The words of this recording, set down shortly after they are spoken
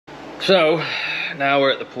So now we're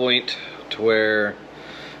at the point to where,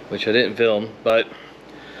 which I didn't film, but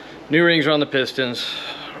new rings are on the pistons.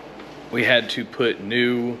 We had to put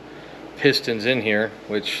new pistons in here,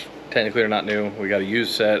 which technically are not new. We got a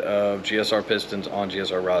used set of GSR pistons on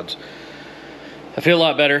GSR rods. I feel a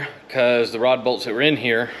lot better because the rod bolts that were in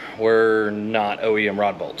here were not OEM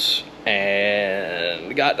rod bolts.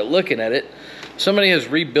 And got to looking at it, somebody has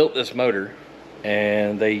rebuilt this motor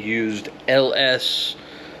and they used LS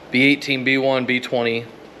B18, B1, B20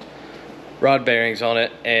 rod bearings on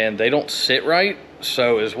it, and they don't sit right.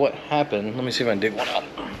 So is what happened. Let me see if I can dig one out.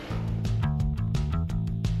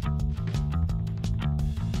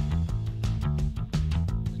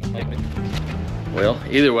 Well,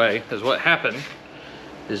 either way, is what happened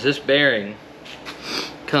is this bearing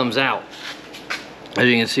comes out. As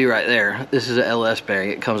you can see right there, this is an LS bearing.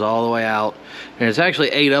 It comes all the way out, and it's actually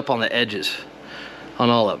ate up on the edges on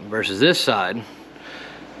all of them, versus this side,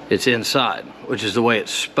 it's inside, which is the way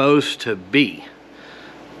it's supposed to be.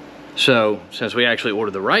 So since we actually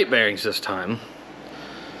ordered the right bearings this time,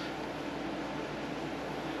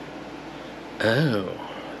 oh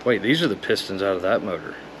wait, these are the pistons out of that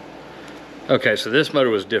motor. Okay, so this motor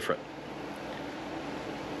was different.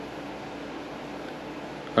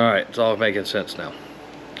 All right, it's all making sense now.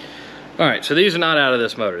 All right, so these are not out of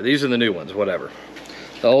this motor. These are the new ones, whatever.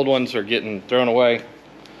 The old ones are getting thrown away.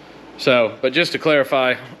 So, but just to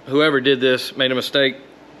clarify, whoever did this made a mistake.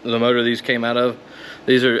 The motor these came out of,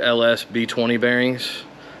 these are LS B20 bearings,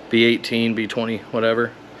 B18, B20,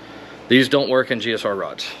 whatever. These don't work in GSR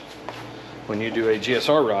rods. When you do a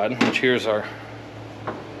GSR rod, which here's our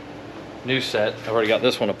new set, I've already got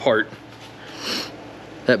this one apart.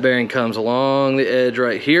 That bearing comes along the edge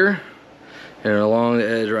right here and along the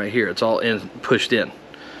edge right here. It's all in, pushed in.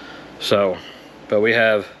 So, but we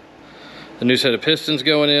have the new set of pistons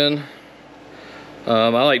going in. I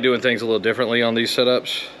like doing things a little differently on these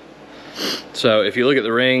setups. So if you look at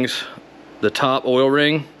the rings, the top oil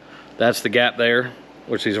ring, that's the gap there,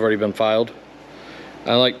 which these have already been filed.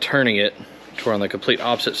 I like turning it to where on the complete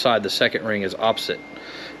opposite side, the second ring is opposite.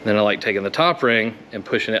 And then I like taking the top ring and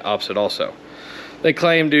pushing it opposite also. They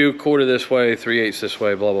claim do quarter this way, 3/8 this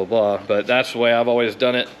way, blah, blah, blah. But that's the way I've always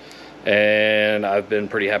done it. And I've been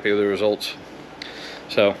pretty happy with the results.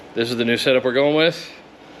 So this is the new setup we're going with.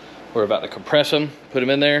 We're about to compress them, put them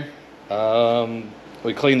in there.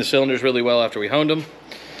 We cleaned the cylinders really well after we honed them.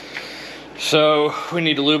 So we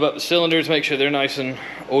need to lube up the cylinders, make sure they're nice and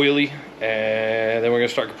oily. And then we're gonna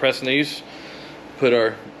start compressing these. Put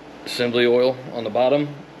our assembly oil on the bottom,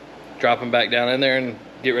 drop them back down in there and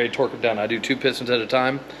get ready to torque them down. I do 2 pistons at a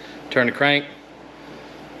time, turn the crank.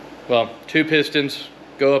 Well, 2 pistons,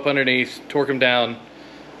 go up underneath, torque them down,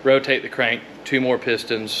 rotate the crank, 2 more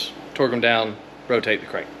pistons, torque them down, rotate the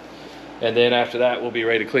crank. And then after that, we'll be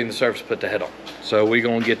ready to clean the surface, put the head on. So we're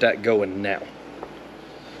gonna get that going now.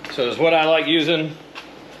 So this is what I like using.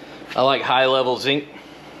 I like high level zinc.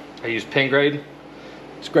 I use pin grade.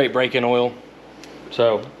 It's great break-in oil.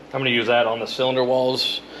 So I'm gonna use that on the cylinder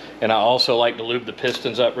walls. And I also like to lube the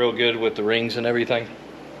pistons up real good with the rings and everything.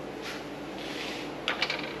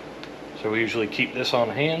 So we usually keep this on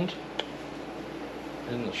hand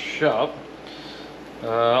in the shop.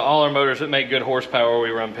 All our motors that make good horsepower, we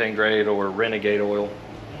run pin grade or Renegade oil.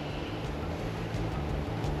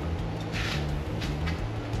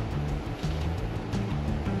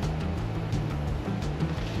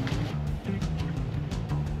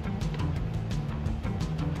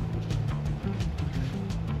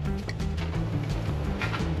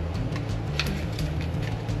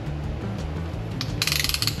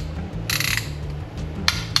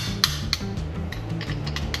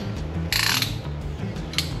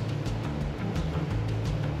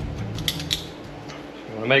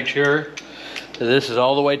 Make sure that this is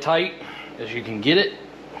all the way tight as you can get it.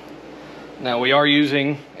 Now we are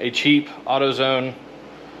using a cheap AutoZone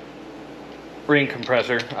ring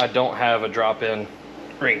compressor. I don't have a drop-in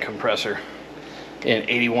ring compressor in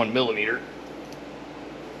 81 millimeter,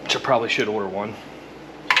 which I probably should order one.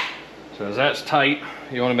 So as that's tight,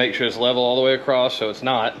 you want to make sure it's level all the way across, so it's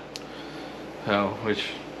not. Which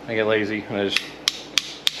I get lazy and I just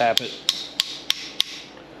tap it.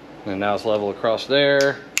 And now it's level across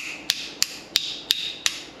there.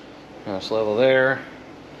 Now it's level there.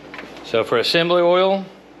 So for assembly oil,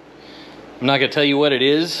 I'm not gonna tell you what it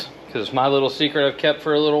is because it's my little secret I've kept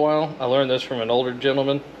for a little while. I learned this from an older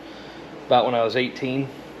gentleman about when I was 18.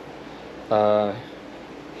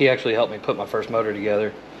 He actually helped me put my first motor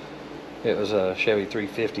together. It was a Chevy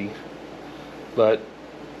 350. But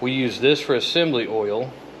we use this for assembly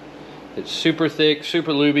oil. It's super thick,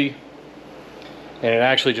 super lubey. and it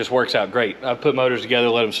actually just works out great. I've put motors together,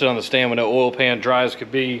 let them sit on the stand with no oil pan, dry as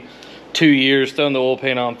could be, 2 years, thrown the oil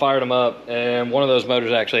pan on, fired them up, and one of those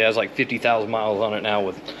motors actually has like 50,000 miles on it now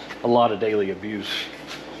with a lot of daily abuse.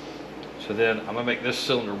 So then I'm gonna make this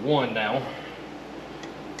cylinder 1 now.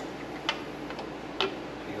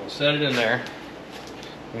 You're gonna set it in there.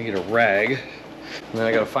 Let me get a rag, and then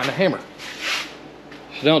I gotta find a hammer.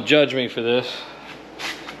 So don't judge me for this,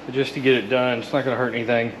 but just to get it done, it's not gonna hurt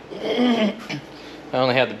anything. I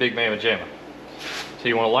only had the big mamma jamma. So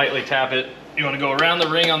you wanna lightly tap it. You wanna go around the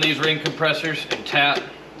ring on these ring compressors and tap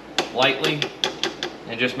lightly,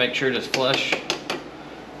 and just make sure it's flush.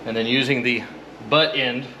 And then using the butt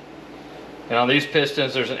end, and on these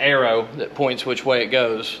pistons there's an arrow that points which way it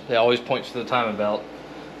goes. It always points to the timing belt.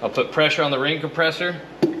 I'll put pressure on the ring compressor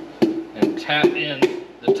and tap in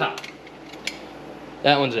the top.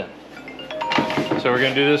 That one's in. So we're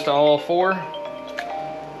gonna do this to all 4.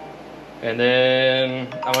 And then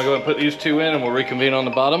I'm gonna go and put these 2 in, and we'll reconvene on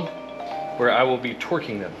the bottom where I will be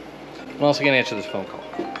torquing them. I'm also gonna answer this phone call.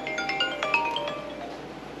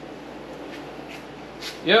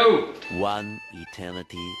 Yo! 1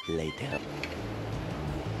 eternity later.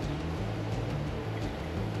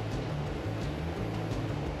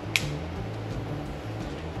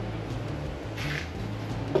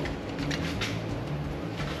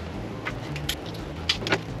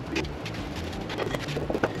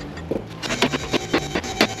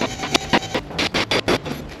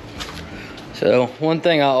 So one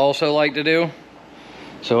thing I also like to do,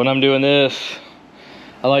 so when I'm doing this,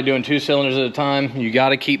 I like doing 2 cylinders at a time. You got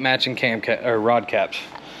to keep matching rod caps.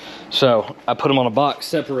 So I put them on a box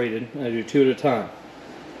separated, and I do 2 at a time.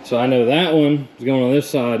 So I know that one is going on this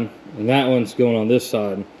side, and that one's going on this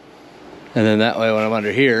side. And then that way when I'm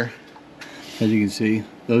under here, as you can see,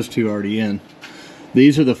 those 2 are already in.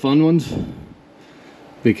 These are the fun ones,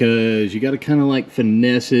 because you got to kind of like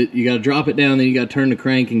finesse it. You got to drop it down, then you got to turn the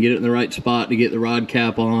crank and get it in the right spot to get the rod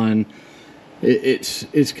cap on.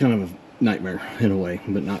 It's kind of a nightmare in a way,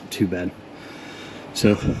 but not too bad.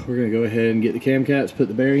 So we're gonna go ahead and get the cam caps, put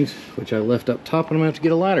the bearings, which I left up top, and I'm gonna have to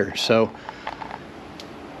get a ladder. So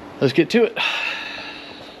let's get to it.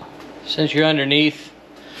 Since you're underneath,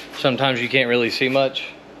 sometimes you can't really see much,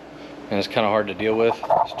 and it's kind of hard to deal with.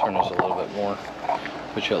 Let's turn this a little bit more,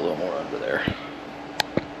 put you a little more under there.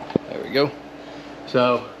 There we go.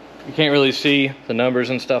 So you can't really see the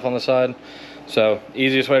numbers and stuff on the side. So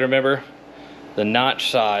easiest way to remember, the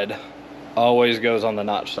notch side always goes on the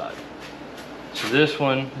notch side. So this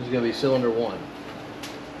one is going to be cylinder 1.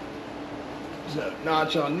 So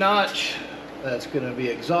notch on notch, that's going to be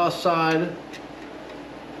exhaust side.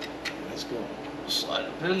 Let's go slide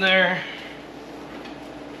up in there.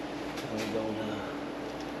 I'm going to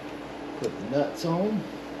put the nuts on.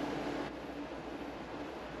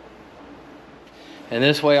 And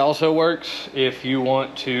this way also works if you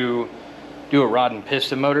want to do a rod and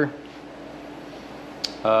piston motor.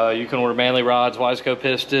 You can order Manley rods, Wiseco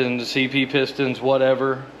pistons, CP pistons,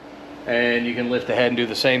 whatever, and you can lift the head and do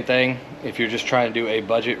the same thing if you're just trying to do a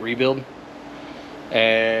budget rebuild.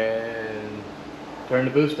 And turn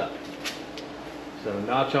the boost up. So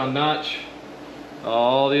notch on notch,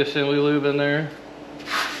 all the assembly lube in there.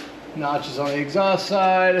 Notches on the exhaust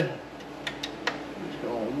side. Just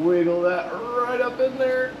gonna wiggle that right up in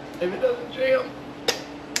there if it doesn't jam.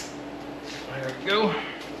 There we go.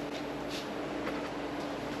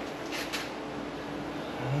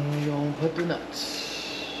 And we're gonna put the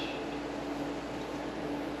nuts.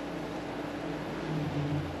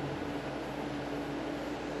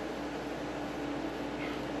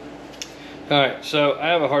 Alright, so I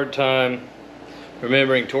have a hard time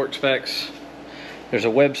remembering torque specs. There's a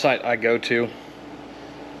website I go to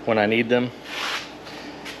when I need them.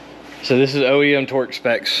 So this is OEM torque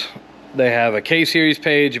specs. They have a K series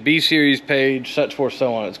page, a B series page, such forth,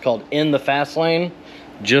 so on. It's called In the Fast Lane,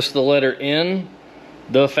 just the letter N,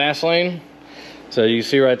 the fast lane. So you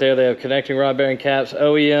see right there, they have connecting rod bearing caps,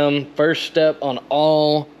 OEM. First step on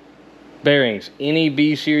all bearings, any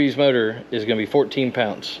B series motor is going to be 14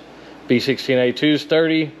 pounds. B16A2 is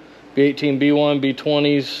 30, B18B1,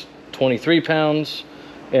 B20s 23 pounds,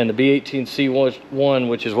 and the B18C1,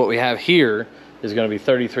 which is what we have here, is going to be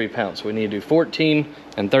 33 pounds. So we need to do 14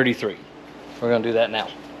 and 33. We're going to do that now.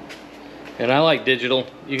 And I like digital.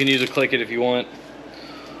 You can use a click it if you want.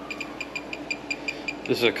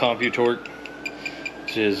 This is a CompuTorque,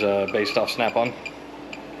 which is based off Snap-on.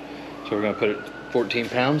 So we're going to put it 14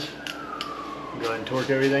 pounds. Go ahead and torque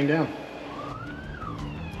everything down.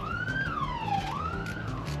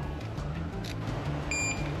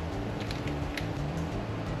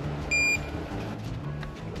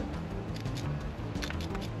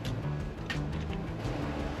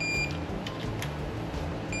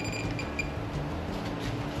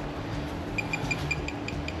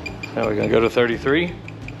 Now we're gonna go to 33.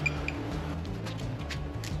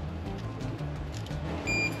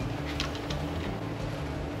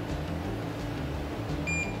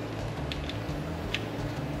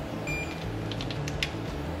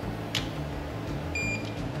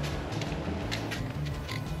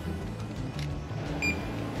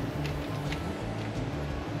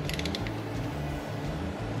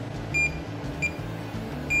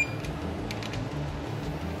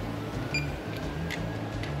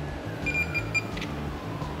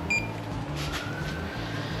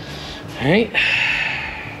 All right.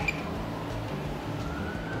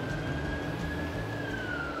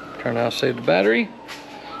 Turn out, save the battery.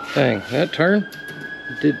 Dang, that turned?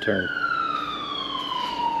 It did turn.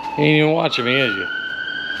 You ain't even watching me, is you?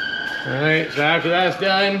 All right, so after that's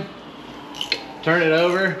done, turn it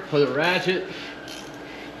over with a ratchet.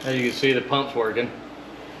 As you can see, the pump's working.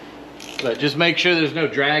 But just make sure there's no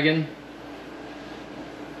dragging.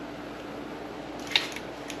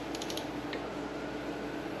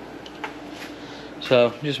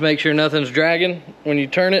 So just make sure nothing's dragging when you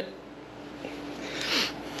turn it.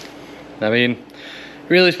 I mean, you're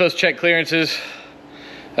really supposed to check clearances,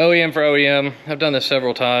 OEM for OEM. I've done this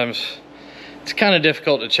several times. It's kind of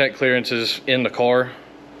difficult to check clearances in the car.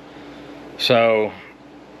 So,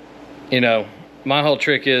 you know, my whole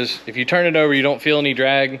trick is if you turn it over, you don't feel any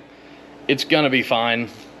drag, it's gonna be fine.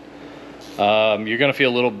 You're gonna feel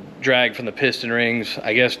a little drag from the piston rings.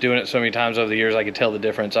 I guess doing it so many times over the years, I could tell the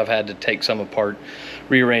difference. I've had to take some apart,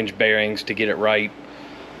 rearrange bearings to get it right.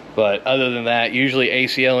 But other than that, usually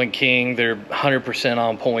ACL and King, they're 100%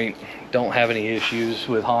 on point. Don't have any issues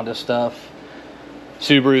with Honda stuff.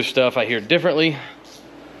 Subaru stuff, I hear differently.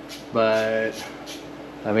 But,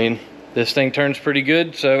 I mean, this thing turns pretty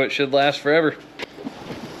good, so it should last forever.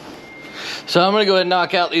 So I'm gonna go ahead and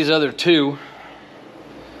knock out these other two,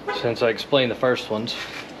 since I explained the first ones.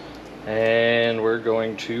 And we're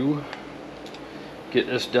going to get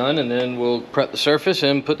this done, and then we'll prep the surface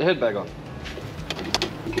and put the head back on.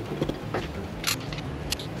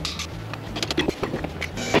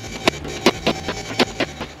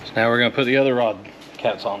 So now we're gonna put the other rod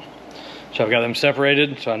caps on. So I've got them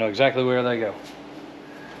separated, so I know exactly where they go.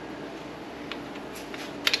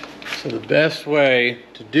 So the best way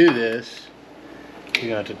to do this, you're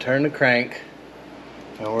gonna have to turn the crank,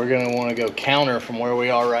 and we're gonna wanna go counter from where we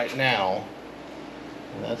are right now.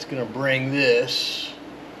 And that's gonna bring this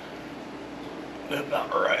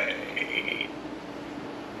about right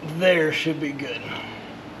there, should be good.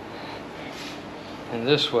 And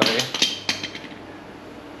this way,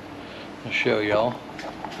 I'll show y'all.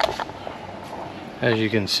 As you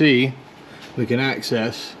can see, we can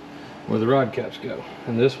access where the rod caps go.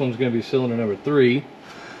 And this one's gonna be cylinder number 3.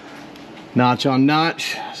 Notch on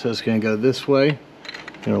notch, so it's gonna go this way.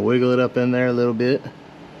 Gonna wiggle it up in there a little bit.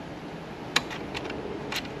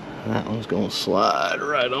 That one's gonna slide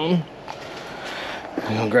right on.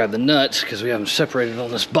 I'm gonna grab the nuts because we have them separated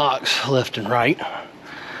on this box, left and right.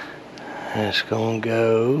 And it's gonna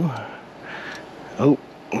go, oh,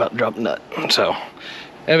 I'm about to drop a nut. So,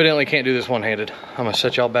 evidently can't do this one-handed. I'm gonna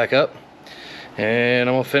set y'all back up, and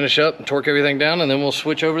I'm gonna finish up and torque everything down, and then we'll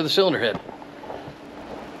switch over to the cylinder head.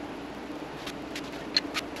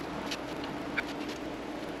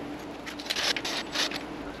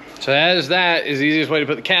 So as that is the easiest way to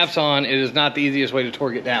put the caps on, it is not the easiest way to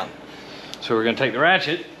torque it down. So we're gonna take the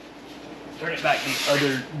ratchet, turn it back the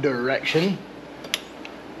other direction.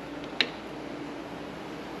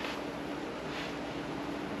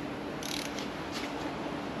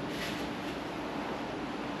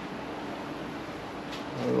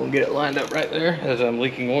 We're gonna get it lined up right there as I'm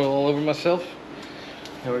leaking oil all over myself.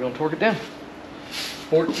 And we're gonna torque it down.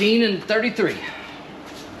 14 and 33.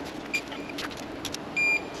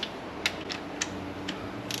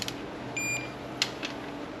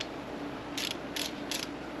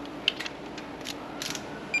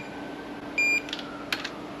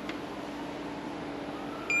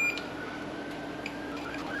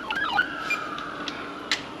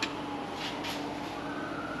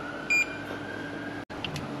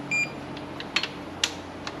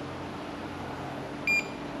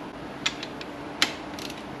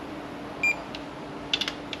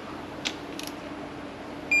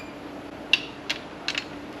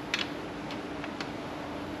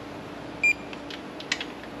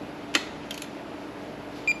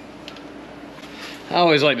 I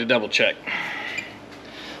always like to double check.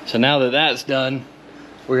 So now that that's done,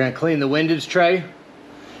 we're gonna clean the windage tray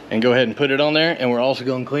and go ahead and put it on there. And we're also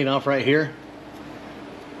gonna clean off right here.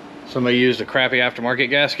 Somebody used a crappy aftermarket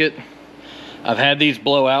gasket. I've had these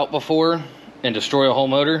blow out before and destroy a whole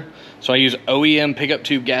motor. So I use OEM pickup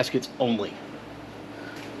tube gaskets only.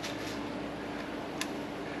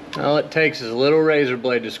 All it takes is a little razor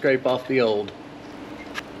blade to scrape off the old.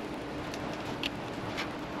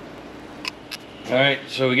 All right,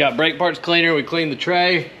 so we got brake parts cleaner. We cleaned the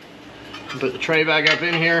tray. Put the tray back up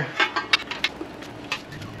in here.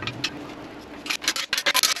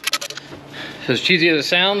 So as cheesy as it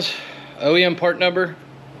sounds, OEM part number,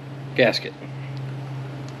 gasket.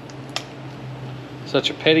 Such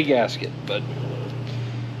a petty gasket, but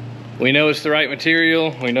we know it's the right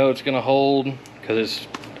material. We know it's gonna hold because it's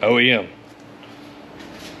OEM.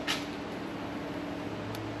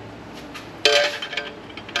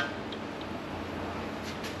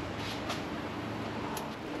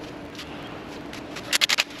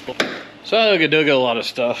 So I look at a lot of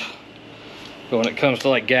stuff, but when it comes to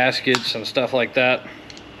like gaskets and stuff like that,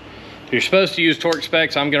 you're supposed to use torque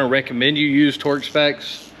specs. I'm gonna recommend you use torque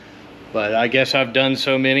specs, but I guess I've done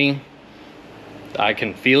so many, I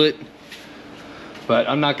can feel it. But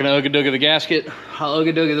I'm not gonna ooga-dooga the gasket. I'll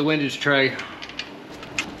ooga-dooga the windage tray.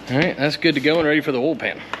 All right, that's good to go and ready for the oil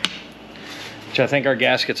pan. Which I think our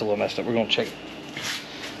gasket's a little messed up. We're gonna check it.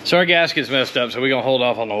 So our gasket's messed up, so we're gonna hold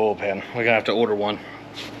off on the oil pan. We're gonna have to order one.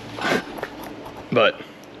 But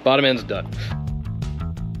bottom end's done.